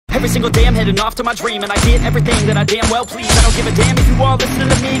Every single day I'm heading off to my dream, and I get everything that I damn well please. I don't give a damn if you all listening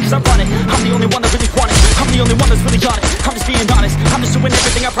to me, cause I run it. I'm the only one that really want it, I'm the only one that's really on it. I'm just being honest, I'm just doing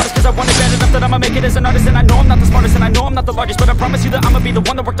everything I promise, cause I want it bad enough that I'ma make it as an artist. And I know I'm not the smartest, and I know I'm not the largest, but I promise you that I'ma be the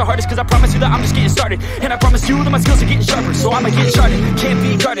one that worked the hardest, cause I promise you that I'm just getting started. And I promise you that my skills are getting sharper, so I'ma get charted. Can't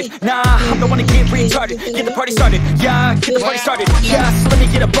be guarded, nah, I'm the one to get retarded. Get the party started, yeah, get the party started, yeah, so let me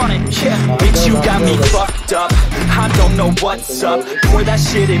get up on it, yeah. Bitch, you got me fucked up, I don't know what's up. Pour that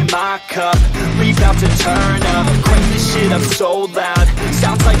shit in my cup, we bout to turn up. Crank this shit up so loud,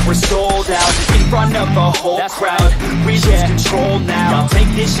 sounds like we're sold out. In front of a whole crowd, we lose control now. I'll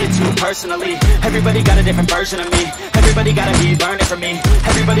take this shit too personally, everybody got a different version of me. Everybody gotta be learning from me,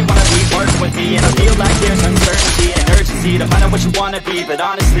 everybody wanna be working with me. And I feel like there's uncertainty and urgency to find out what you wanna be. But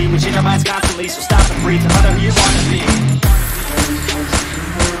honestly, we change our minds constantly, so stop and breathe and find out who you wanna be.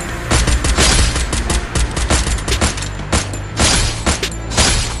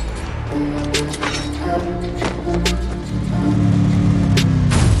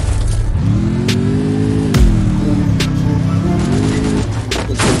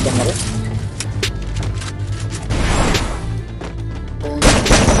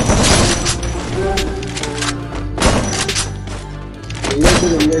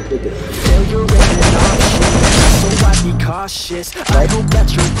 Failure ain't an option, so I be cautious. I hope that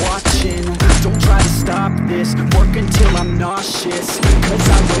you're watching. Don't try to stop this, work until I'm nauseous. Cause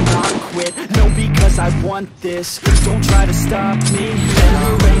I will not quit, no, because I want this. Don't try to stop me,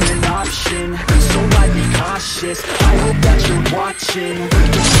 failure ain't an option, so I be cautious. I hope that you're watching.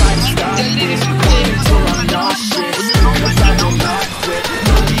 Don't try to stop this,